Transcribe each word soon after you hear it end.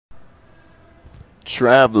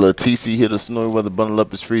Traveler. TC hit a snowy weather, bundle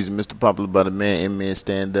up is freezing. Mr. Popular by the man, M-Man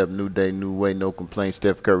stand up. New day, new way, no complaints.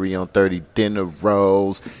 Steph Curry on 30 dinner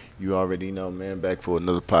rolls. You already know, man. Back for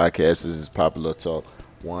another podcast. This is Popular Talk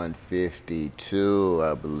 152,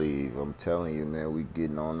 I believe. I'm telling you, man, we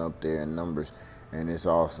getting on up there in numbers, and it's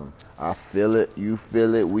awesome. I feel it, you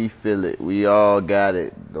feel it, we feel it. We all got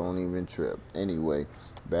it. Don't even trip. Anyway,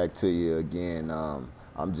 back to you again.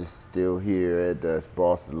 I'm just still here at the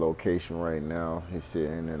Boston location right now. He's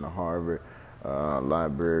sitting in the Harvard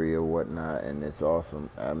library or whatnot, and it's awesome.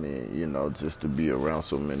 I mean, you know, just to be around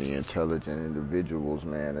so many intelligent individuals,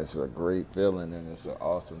 man, it's a great feeling, and it's an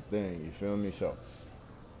awesome thing. You feel me? So,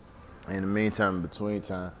 in the meantime, in between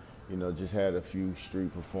time, you know, just had a few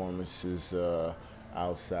street performances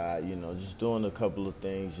outside, you know, just doing a couple of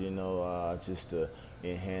things, you know, just to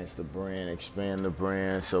enhance the brand, expand the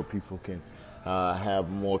brand so people can have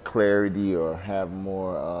more clarity or have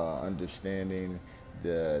more understanding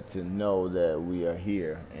to know that we are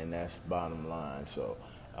here, and that's bottom line. So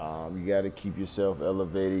you got to keep yourself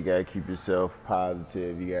elevated, you got to keep yourself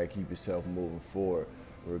positive, you got to keep yourself moving forward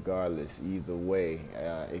regardless, either way.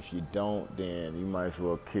 If you don't, then you might as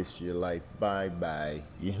well kiss your life bye-bye,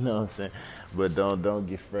 you know what I'm saying? But don't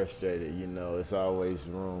get frustrated, you know, it's always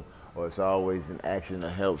room, or it's always an action to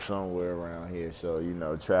help somewhere around here. So, you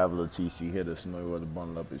know, Traveler, TC, hit a snowy weather,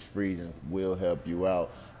 bundle up is freezing, will help you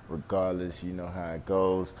out regardless, you know how it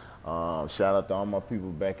goes. Shout out to all my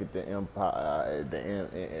people back at the Empire,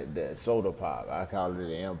 the Soda Pop. I call it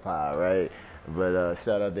the Empire, right? But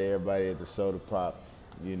shout out to everybody at the Soda Pop.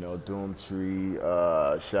 You know, Doomtree,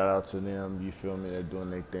 shout out to them, you feel me, they're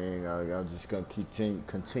doing their thing. I'm just going to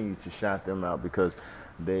continue to shout them out because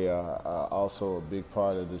they are also a big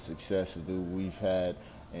part of the success that we've had,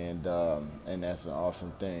 and that's an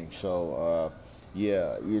awesome thing. So,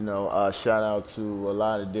 yeah, you know, shout out to a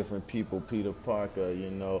lot of different people, Peter Parker,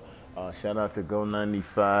 you know, shout out to Go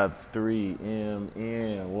 95.3,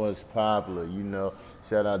 MN, what's popular, you know,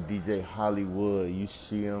 shout out DJ Hollywood, you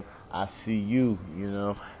see him, I see you, you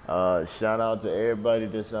know. Shout out to everybody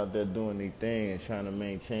that's out there doing their thing and trying to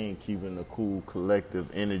maintain keeping a cool collective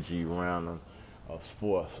energy around them. A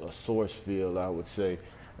source field, I would say.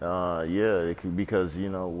 Because, you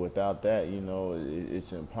know, without that, you know,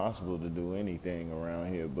 it's impossible to do anything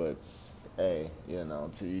around here. But, hey, you know,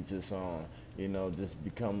 to each his own. You know, just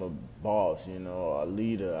become a boss, you know, a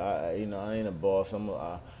leader. I ain't a boss.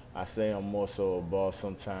 I say I'm more so a boss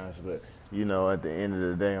sometimes, but, you know, at the end of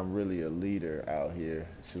the day, I'm really a leader out here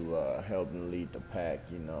to help and lead the pack,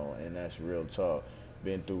 you know, and that's real talk.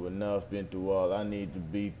 Been through enough, been through all I need to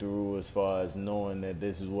be through as far as knowing that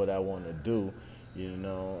this is what I want to do, you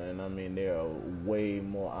know, and I mean, there are way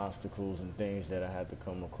more obstacles and things that I had to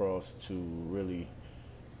come across to really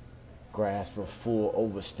grasp a full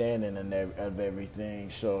understanding of everything.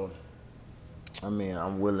 So, I mean,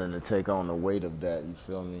 I'm willing to take on the weight of that, you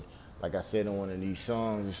feel me? Like I said in one of these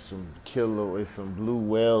songs, it's some blue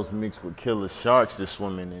whales mixed with killer sharks that's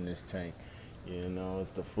swimming in this tank. You know, it's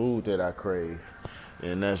the food that I crave.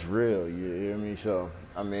 And that's real, you hear me? So,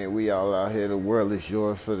 I mean, we all out here, the world is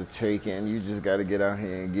yours for the taking. You just got to get out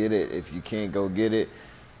here and get it. If you can't go get it,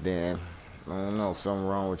 then, I don't know, something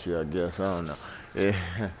wrong with you, I guess. I don't know.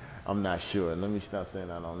 I'm not sure. Let me stop saying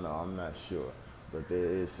I don't know. I'm not sure. But there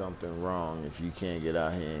is something wrong if you can't get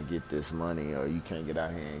out here and get this money, or you can't get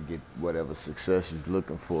out here and get whatever success you're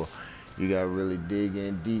looking for. You got to really dig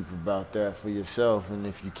in deep about that for yourself. And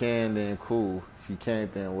if you can, then cool. If you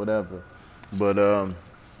can't, then whatever. But,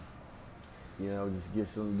 you know, just get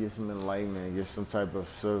some enlightenment, get some type of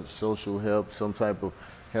social help, some type of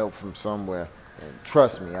help from somewhere. And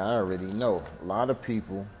trust me, I already know a lot of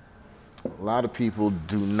people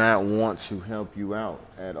do not want to help you out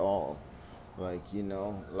at all. Like, you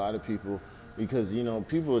know, a lot of people, because, you know,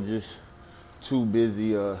 people are just too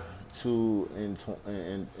busy or too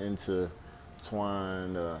intertwined,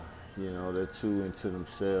 you know, they're too into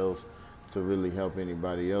themselves to really help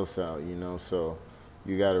anybody else out, you know. So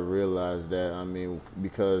you got to realize that, I mean,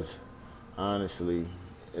 because honestly,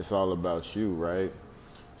 it's all about you, right?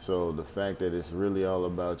 So the fact that it's really all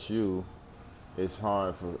about you, it's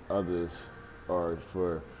hard for others,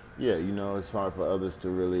 it's hard for others to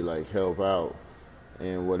really like help out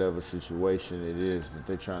in whatever situation it is that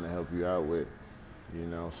they're trying to help you out with, you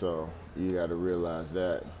know. So you got to realize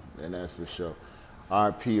that, and that's for sure.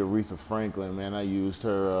 R.P. Aretha Franklin, man, I used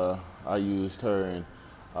her in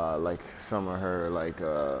like some of her like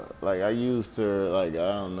I used her, like,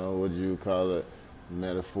 I don't know what you call it,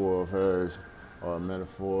 metaphor of hers or a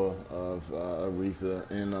metaphor of Aretha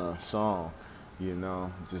in a song. You know,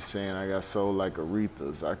 just saying I got soul like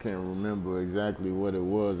Aretha's. I can't remember exactly what it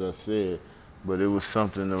was I said, but it was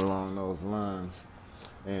something along those lines.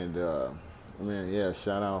 And man, yeah,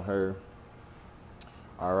 shout out her,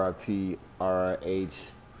 R.I.P., R.I.H.,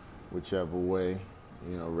 whichever way.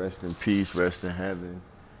 Rest in peace, rest in heaven,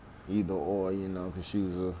 either or. Because she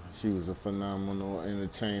was a phenomenal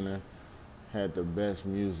entertainer. Had the best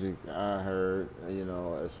music I heard.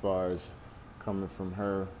 As far as coming from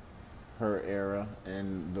her era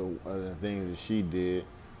and the other things that she did.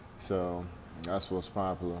 So that's what's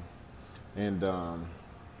popular. And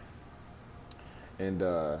and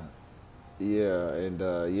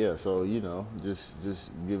yeah. So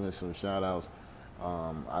just giving some shout outs.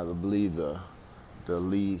 I believe the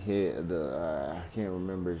lead head, I can't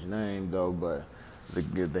remember his name though, but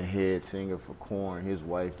the head singer for Korn, his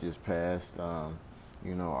wife just passed.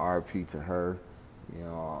 R.P. to her.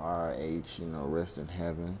 R.H. Rest in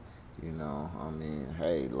heaven.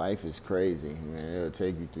 Hey, life is crazy, man. It'll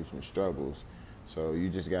take you through some struggles. So you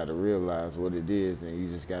just got to realize what it is, and you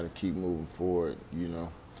just got to keep moving forward, and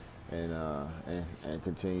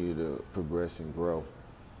continue to progress and grow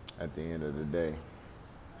at the end of the day.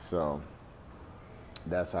 So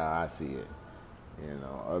that's how I see it.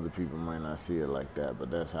 Other people might not see it like that, but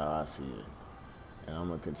that's how I see it. And I'm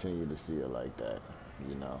going to continue to see it like that,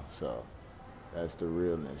 So that's the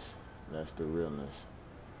realness. That's the realness.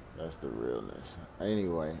 That's the realness.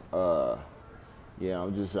 Anyway, yeah,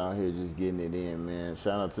 I'm just out here just getting it in, man.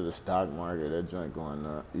 Shout out to the stock market. That joint going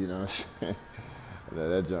up, you know what I'm saying?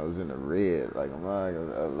 That joint was in the red. Like, the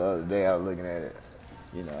other day I was looking at it.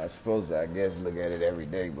 I supposed to, I guess, look at it every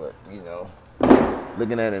day, but,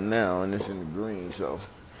 looking at it now, and it's in the green, so,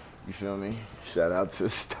 you feel me? Shout out to the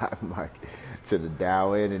stock market, to the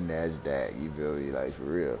Dow and the NASDAQ, you feel me? Like, for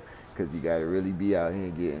real. Because you got to really be out here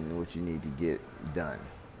getting what you need to get done.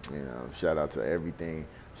 Shout out to everything.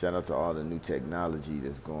 Shout out to all the new technology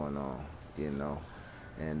that's going on,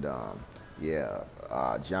 And,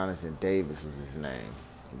 Jonathan Davis was his name.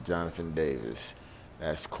 Jonathan Davis.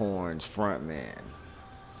 That's Korn's front man.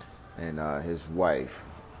 And his wife,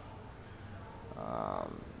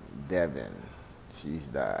 Devin, she's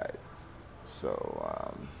died.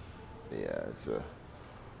 So, yeah,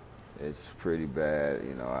 it's pretty bad,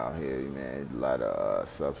 out here, man. A lot of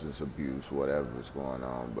substance abuse, whatever is going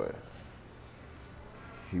on, but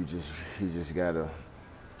you just gotta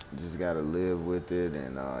live with it,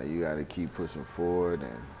 and you gotta keep pushing forward,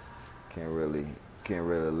 and can't really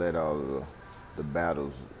let all of the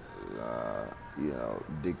battles,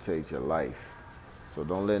 dictate your life. So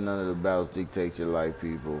don't let none of the battles dictate your life,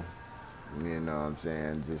 people. You know what I'm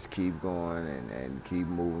saying? Just keep going and keep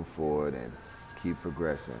moving forward and keep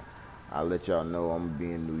progressing. I'll let y'all know I'm going to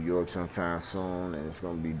be in New York sometime soon, and it's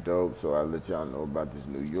going to be dope. So I'll let y'all know about this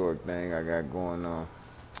New York thing I got going on.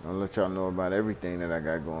 I'll let y'all know about everything that I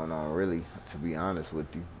got going on, really, to be honest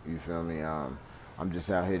with you. You feel me? I'm just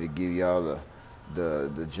out here to give y'all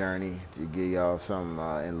the journey, to give y'all some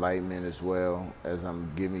enlightenment as well as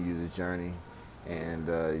I'm giving you the journey. And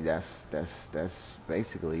that's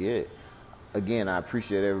basically it. Again, I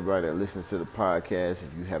appreciate everybody that listens to the podcast.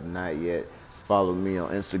 If you have not yet, follow me on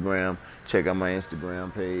Instagram. Check out my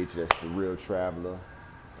Instagram page. That's The Real Traveler.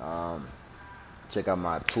 Check out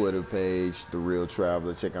my Twitter page, The Real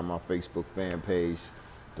Traveler. Check out my Facebook fan page,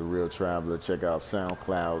 The Real Traveler. Check out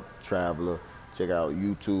SoundCloud Traveler. Check out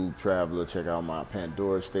YouTube Traveler. Check out my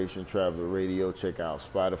Pandora station, Traveler Radio. Check out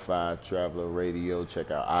Spotify, Traveler Radio.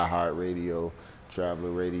 Check out iHeartRadio,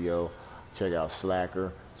 Traveler Radio. Check out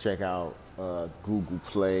Slacker. Check out Google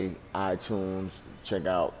Play, iTunes. Check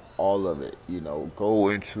out all of it. Go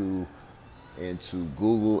into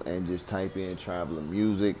Google and just type in Traveler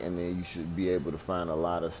Music, and then you should be able to find a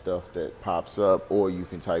lot of stuff that pops up. Or you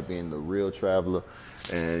can type in The Real Traveler,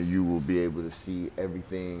 and you will be able to see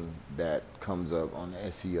everything that comes up on the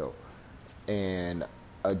SEO. And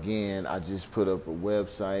again, I just put up a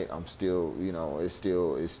website. I'm still, it's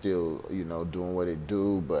still, doing what it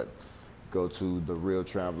do, but go to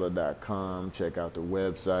therealtraveler.com, check out the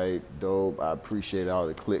website. Dope. I appreciate all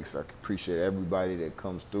the clicks. I appreciate everybody that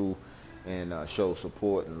comes through and show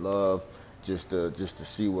support and love, just to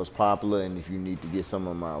see what's popular. And if you need to get some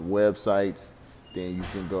of my websites, then you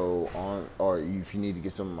can go on, or if you need to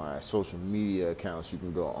get some of my social media accounts, you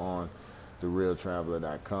can go on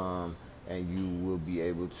therealtraveler.com, and you will be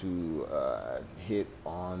able to hit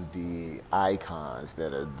on the icons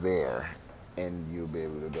that are there, and you'll be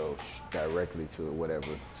able to go directly to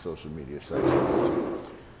whatever social media site you go to.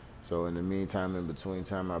 So in the meantime, in between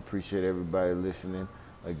time, I appreciate everybody listening.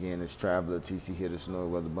 Again, it's Traveler TC here to snore.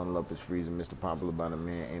 Weather bundle up is freezing. Mr. Popular by the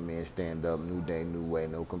man. Amen. Stand up. New day, new way.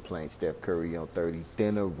 No complaints. Steph Curry on 30.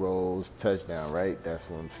 Thinner rolls. Touchdown, right? That's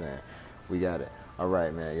what I'm saying. We got it. All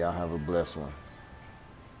right, man. Y'all have a blessed one.